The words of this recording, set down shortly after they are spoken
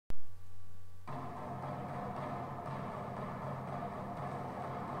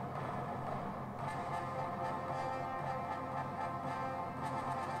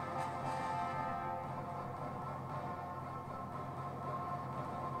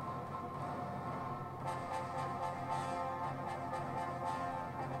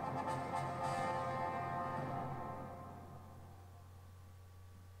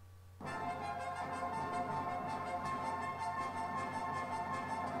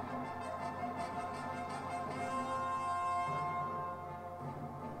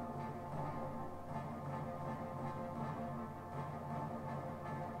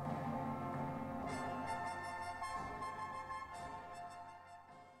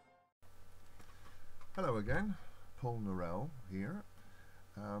Hello again, Paul Norell here.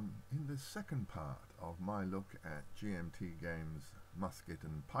 In this second part of my look at GMT Games' Musket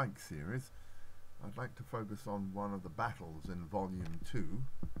and Pike series, I'd like to focus on one of the battles in Volume 2,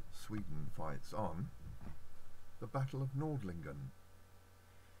 Sweden Fights On, the Battle of Nordlingen.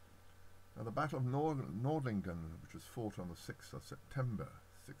 Now, the Battle of Nordlingen, which was fought on the 6th of September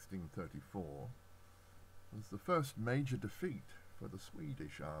 1634, was the first major defeat for the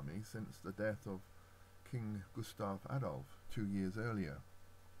Swedish army since the death of King Gustav Adolf 2 years earlier.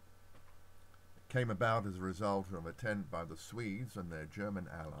 It came about as a result of an attempt by the Swedes and their German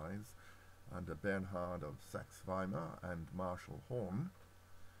allies under Bernhard of Saxe-Weimar and Marshal Horn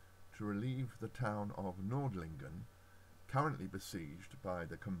to relieve the town of Nordlingen, currently besieged by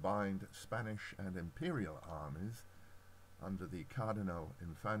the combined Spanish and Imperial armies under the Cardinal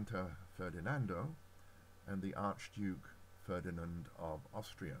Infante Ferdinando and the Archduke Ferdinand of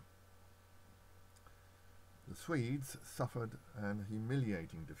Austria. The Swedes suffered an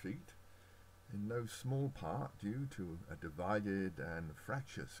humiliating defeat, in no small part due to a divided and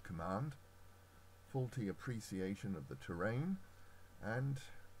fractious command, faulty appreciation of the terrain, and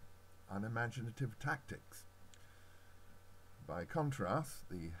unimaginative tactics. By contrast,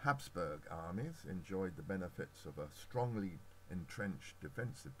 the Habsburg armies enjoyed the benefits of a strongly entrenched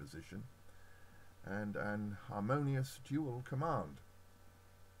defensive position and an harmonious dual command.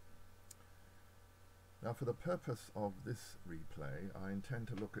 Now, for the purpose of this replay, I intend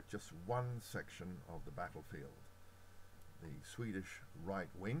to look at just one section of the battlefield, the Swedish right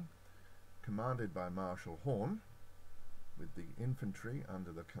wing, commanded by Marshal Horn, with the infantry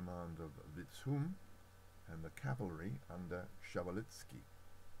under the command of Witzhum and the cavalry under Przewalski.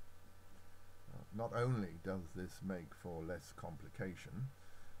 Not only does this make for less complication,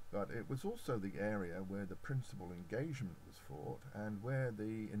 but it was also the area where the principal engagement was fought and where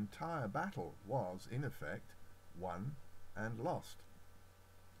the entire battle was, in effect, won and lost.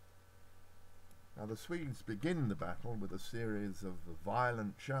 Now, the Swedes begin the battle with a series of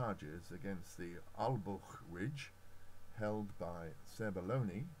violent charges against the Albuch Ridge, held by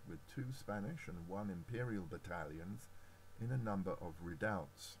Serbelloni with 2 Spanish and 1 Imperial battalions in a number of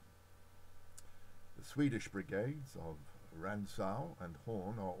redoubts. The Swedish brigades of Rantzau and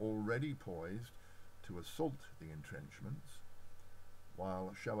Horn are already poised to assault the entrenchments,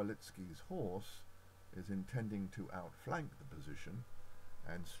 while Przewalski's horse is intending to outflank the position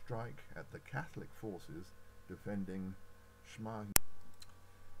and strike at the Catholic forces defending Schmach.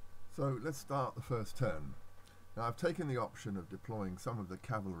 So let's start the first turn. Now, I've taken the option of deploying some of the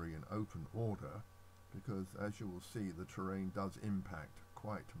cavalry in open order because, as you will see, the terrain does impact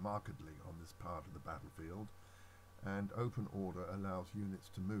quite markedly on this part of the battlefield, and open order allows units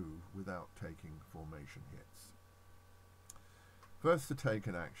to move without taking formation hits. First to take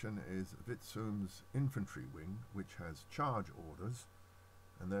an action is Witzhum's infantry wing, which has charge orders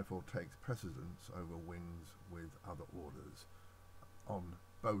and therefore takes precedence over wings with other orders, on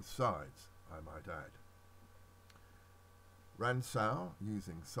both sides, I might add. Rantzau,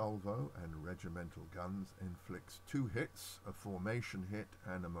 using salvo and regimental guns, inflicts 2 hits, a formation hit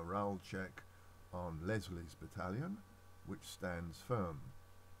and a morale check on Leslie's battalion, which stands firm.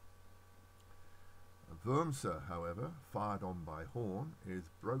 Wormser, however, fired on by Horn, is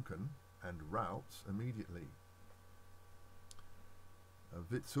broken and routs immediately.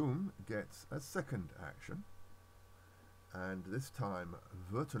 Witzhum gets a second action, and this time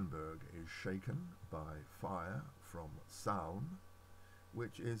Württemberg is shaken by fire from Saun,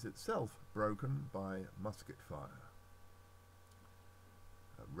 which is itself broken by musket fire.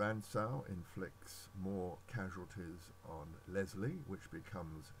 Rantzau inflicts more casualties on Leslie, which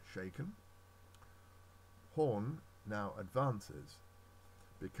becomes shaken. Horn now advances,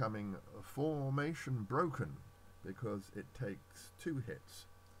 becoming formation broken because it takes 2 hits,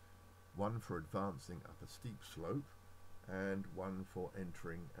 one for advancing up a steep slope and one for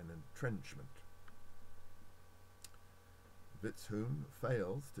entering an entrenchment. Witzhum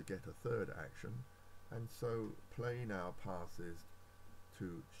fails to get a third action, and so play now passes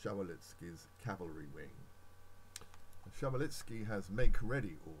to Przewalski's cavalry wing. Przewalski has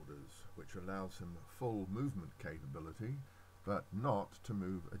make-ready orders, which allows him full movement capability, but not to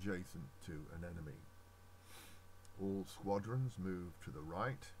move adjacent to an enemy. All squadrons move to the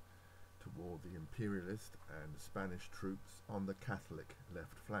right, toward the Imperialist and Spanish troops on the Catholic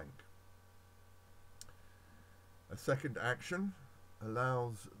left flank. A second action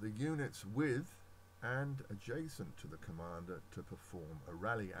allows the units with and adjacent to the commander to perform a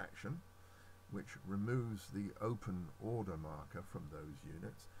rally action, which removes the open order marker from those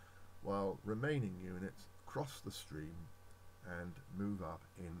units, while remaining units cross the stream and move up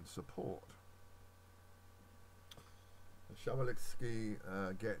in support. Shabalitsky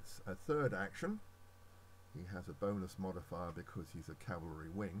gets a third action. He has a bonus modifier because he's a cavalry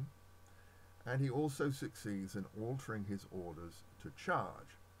wing, and he also succeeds in altering his orders to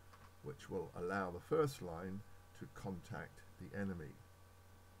charge, which will allow the first line to contact the enemy.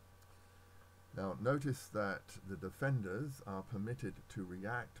 Now notice that the defenders are permitted to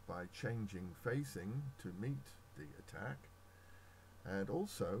react by changing facing to meet the attack, and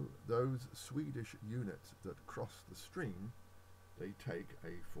also those Swedish units that cross the stream, they take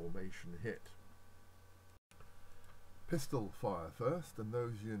a formation hit. Pistol fire first, and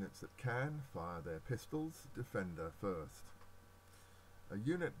those units that can fire their pistols, defender first. A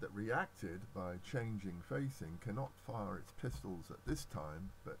unit that reacted by changing facing cannot fire its pistols at this time,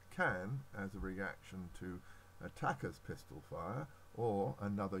 but can as a reaction to attacker's pistol fire or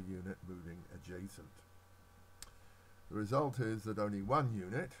another unit moving adjacent. The result is that only one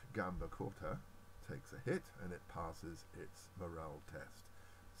unit, Gamba Kota, takes a hit and it passes its morale test.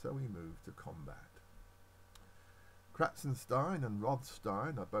 So we move to combat. Kratzenstein and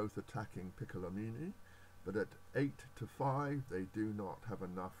Rothstein are both attacking Piccolomini, but at 8 to 5 they do not have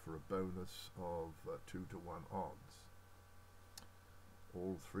enough for a bonus of 2 to 1 odds.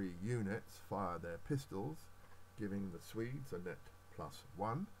 All three units fire their pistols, giving the Swedes a net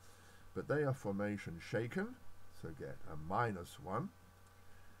 +1, but they are formation shaken, so get a -1.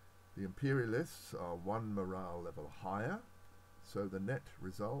 The Imperialists are 1 morale level higher, so the net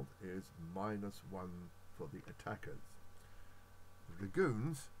result is -1 for the attackers. The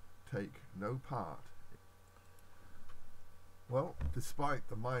dragoons take no part. Well, despite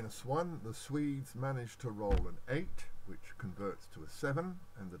the -1, the Swedes manage to roll an 8, which converts to a 7,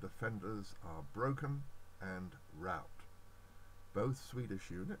 and the defenders are broken and rout. Both Swedish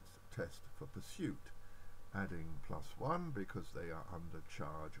units test for pursuit, adding +1 because they are under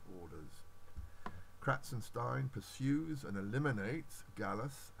charge orders. Kratzenstein pursues and eliminates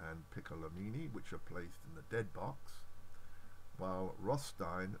Gallus and Piccolomini, which are placed in the dead box, while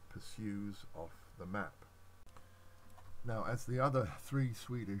Rothstein pursues off the map. Now, as the other three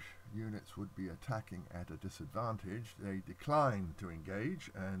Swedish units would be attacking at a disadvantage, they decline to engage,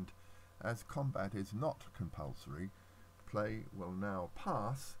 and as combat is not compulsory, play will now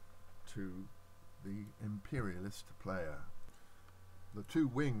pass to the Imperialist player. The two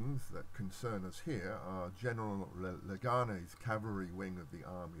wings that concern us here are General Legane's cavalry wing of the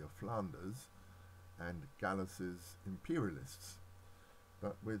Army of Flanders and Gallus's Imperialists,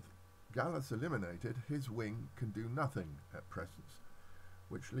 but with Gallus eliminated, his wing can do nothing at present,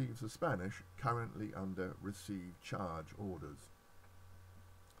 which leaves the Spanish currently under receive charge orders.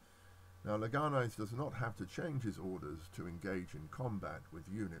 Now Leganes does not have to change his orders to engage in combat with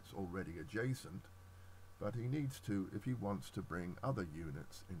units already adjacent, but he needs to if he wants to bring other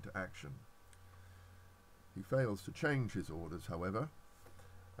units into action. He fails to change his orders, however,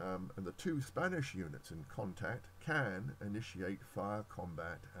 and the two Spanish units in contact can initiate fire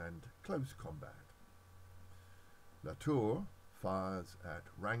combat and close combat. Latour fires at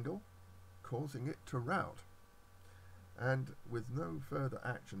Wrangel, causing it to rout, and with no further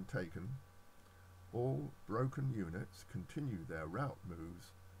action taken, all broken units continue their rout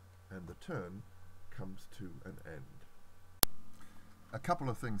moves, and the turn comes to an end. A couple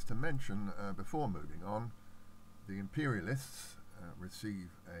of things to mention before moving on. The Imperialists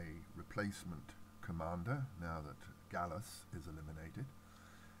receive a replacement commander now that Gallus is eliminated,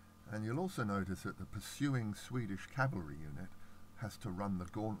 and you'll also notice that the pursuing Swedish cavalry unit has to run the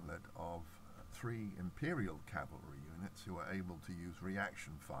gauntlet of 3 Imperial cavalry units who are able to use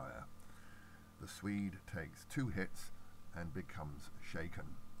reaction fire. The Swede takes 2 hits and becomes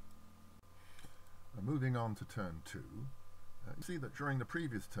shaken. Moving on to turn 2, you see that during the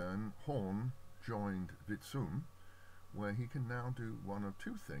previous turn Horn joined Vitsum, where he can now do one of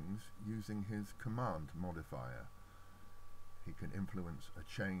two things using his command modifier. He can influence a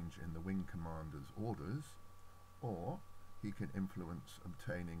change in the wing commander's orders, or he can influence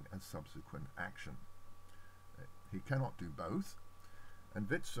obtaining a subsequent action. He cannot do both, and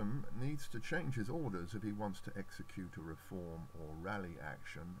Vitsum needs to change his orders if he wants to execute a reform or rally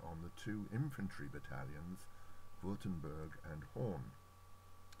action on the 2 infantry battalions, Württemberg and Horn.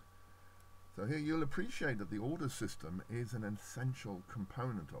 So here you'll appreciate that the order system is an essential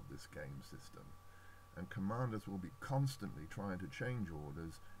component of this game system, and commanders will be constantly trying to change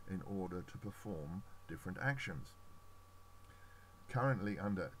orders in order to perform different actions. Currently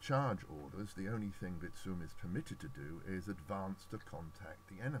under charge orders, the only thing Vitsum is permitted to do is advance to contact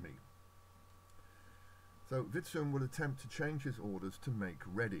the enemy. So Vitsum will attempt to change his orders to make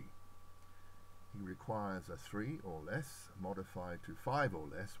ready. He requires a 3 or less, modified to 5 or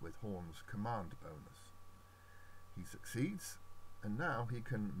less with Horn's command bonus. He succeeds, and now he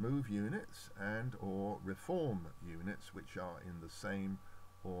can move units and or reform units which are in the same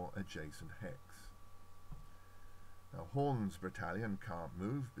or adjacent hex. Now Horn's battalion can't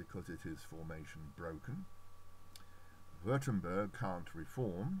move because it is formation broken. Württemberg can't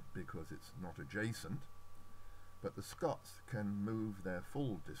reform because it's not adjacent, but the Scots can move their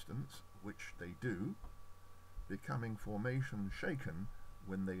full distance, which they do, becoming formation shaken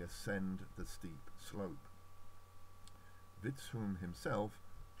when they ascend the steep slope. Witzhum himself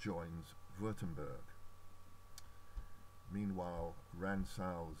joins Württemberg. Meanwhile,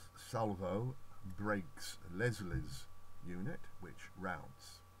 Ransau's salvo breaks Leslie's unit, which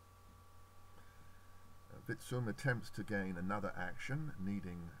routs. Witzhum attempts to gain another action,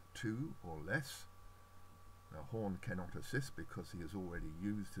 needing 2 or less. Now Horn cannot assist because he has already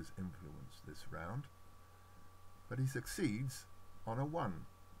used his influence this round, but he succeeds on a 1.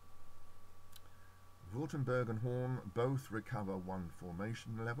 Württemberg and Horn both recover 1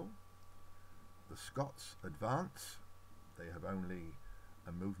 formation level. The Scots advance. They have only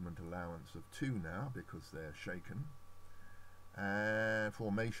a movement allowance of 2 now because they're shaken.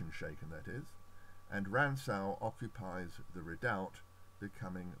 Formation shaken, that is. And Ransau occupies the redoubt,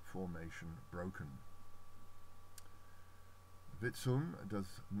 becoming formation broken. Witzhum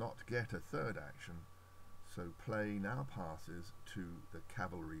does not get a third action, so play now passes to the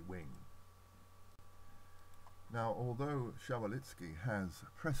cavalry wing. Now, although Chwalitsky has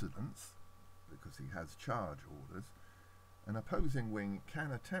precedence, because he has charge orders, an opposing wing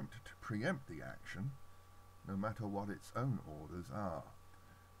can attempt to preempt the action, no matter what its own orders are.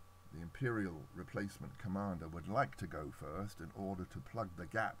 The Imperial replacement commander would like to go first in order to plug the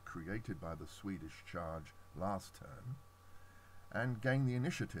gap created by the Swedish charge last turn, and gain the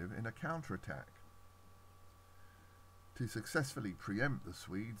initiative in a counterattack. To successfully preempt the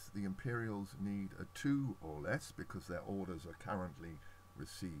Swedes, the Imperials need a 2 or less because their orders are currently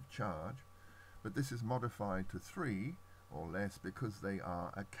receive charge, but this is modified to 3 or less because they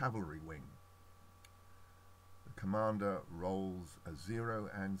are a cavalry wing. The commander rolls a 0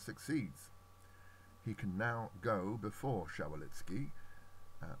 and succeeds. He can now go before Chwalitsky,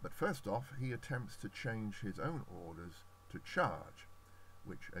 but first off he attempts to change his own orders to charge,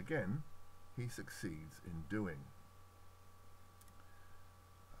 which again he succeeds in doing.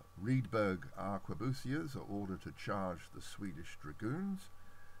 Riedberg arquebusiers are ordered to charge the Swedish dragoons,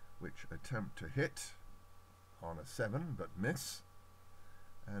 which attempt to hit on a 7 but miss,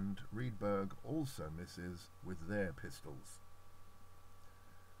 and Riedberg also misses with their pistols.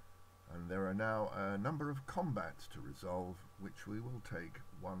 And there are now a number of combats to resolve, which we will take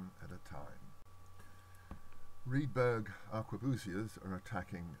one at a time. Riedberg arquebusiers are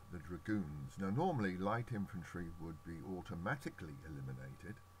attacking the dragoons. Now normally light infantry would be automatically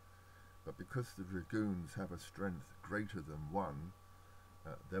eliminated, but because the dragoons have a strength greater than 1,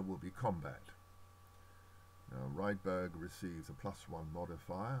 there will be combat. Now Riedberg receives a +1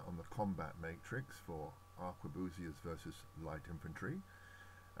 modifier on the combat matrix for arquebusiers versus light infantry,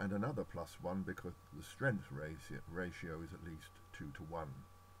 and another +1 because the strength ratio is at least 2 to 1.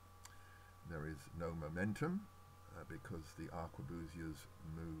 There is no momentum because the arquebusiers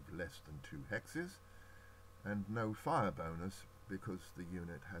move less than 2 hexes, and no fire bonus because the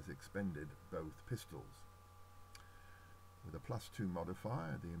unit has expended both pistols. With a +2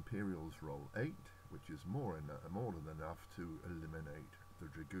 modifier, the Imperials roll 8, which is more than enough to eliminate the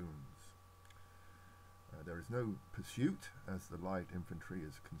dragoons. There is no pursuit, as the light infantry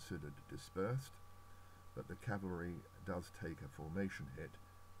is considered dispersed, but the cavalry does take a formation hit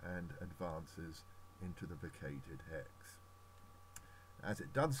and advances into the vacated hex. As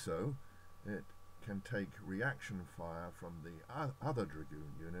it does so, it can take reaction fire from the other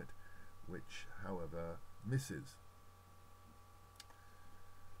dragoon unit, which, however, misses.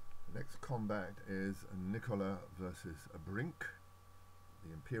 The next combat is Nicola versus a Brink.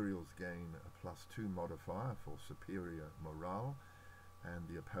 The Imperials gain a +2 modifier for superior morale, and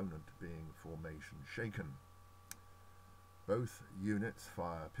the opponent being formation shaken. Both units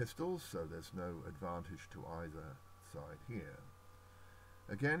fire pistols, so there's no advantage to either side here.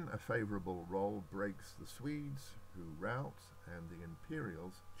 Again, a favourable roll breaks the Swedes, who rout, and the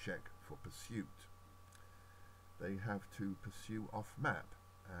Imperials check for pursuit. They have to pursue off-map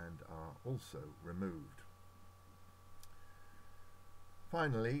and are also removed.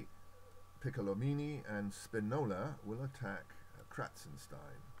 Finally, Piccolomini and Spinola will attack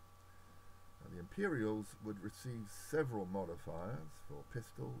Kratzenstein. The Imperials would receive several modifiers for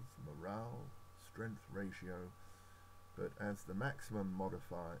pistols, morale, strength ratio, but as the maximum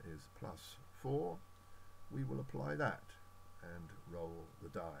modifier is +4, we will apply that and roll the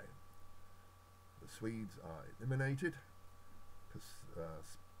die. The Swedes are eliminated.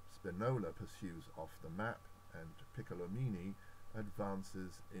 Spinola pursues off the map, and Piccolomini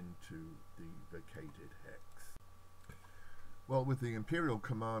advances into the vacated hex. Well, with the Imperial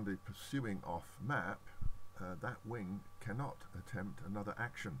commander pursuing off map, that wing cannot attempt another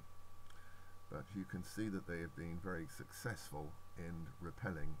action. But you can see that they have been very successful in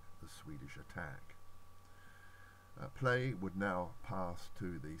repelling the Swedish attack. Play would now pass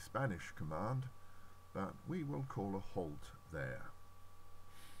to the Spanish command, but we will call a halt there.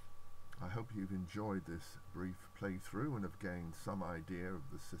 I hope you've enjoyed this brief playthrough and have gained some idea of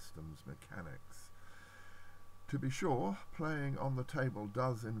the system's mechanics. To be sure, playing on the table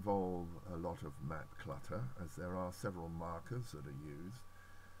does involve a lot of map clutter, as there are several markers that are used,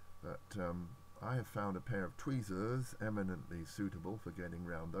 but I have found a pair of tweezers eminently suitable for getting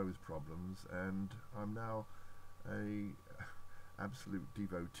round those problems, and I'm now an absolute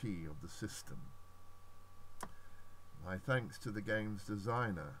devotee of the system. My thanks to the game's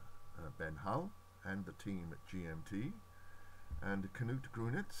designer, Ben Hull, and the team at GMT, and Knut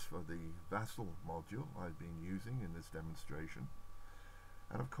Grunitz for the Vassal module I've been using in this demonstration,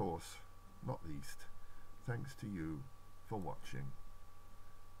 and of course, not least, thanks to you for watching.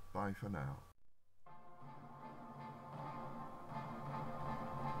 Bye for now.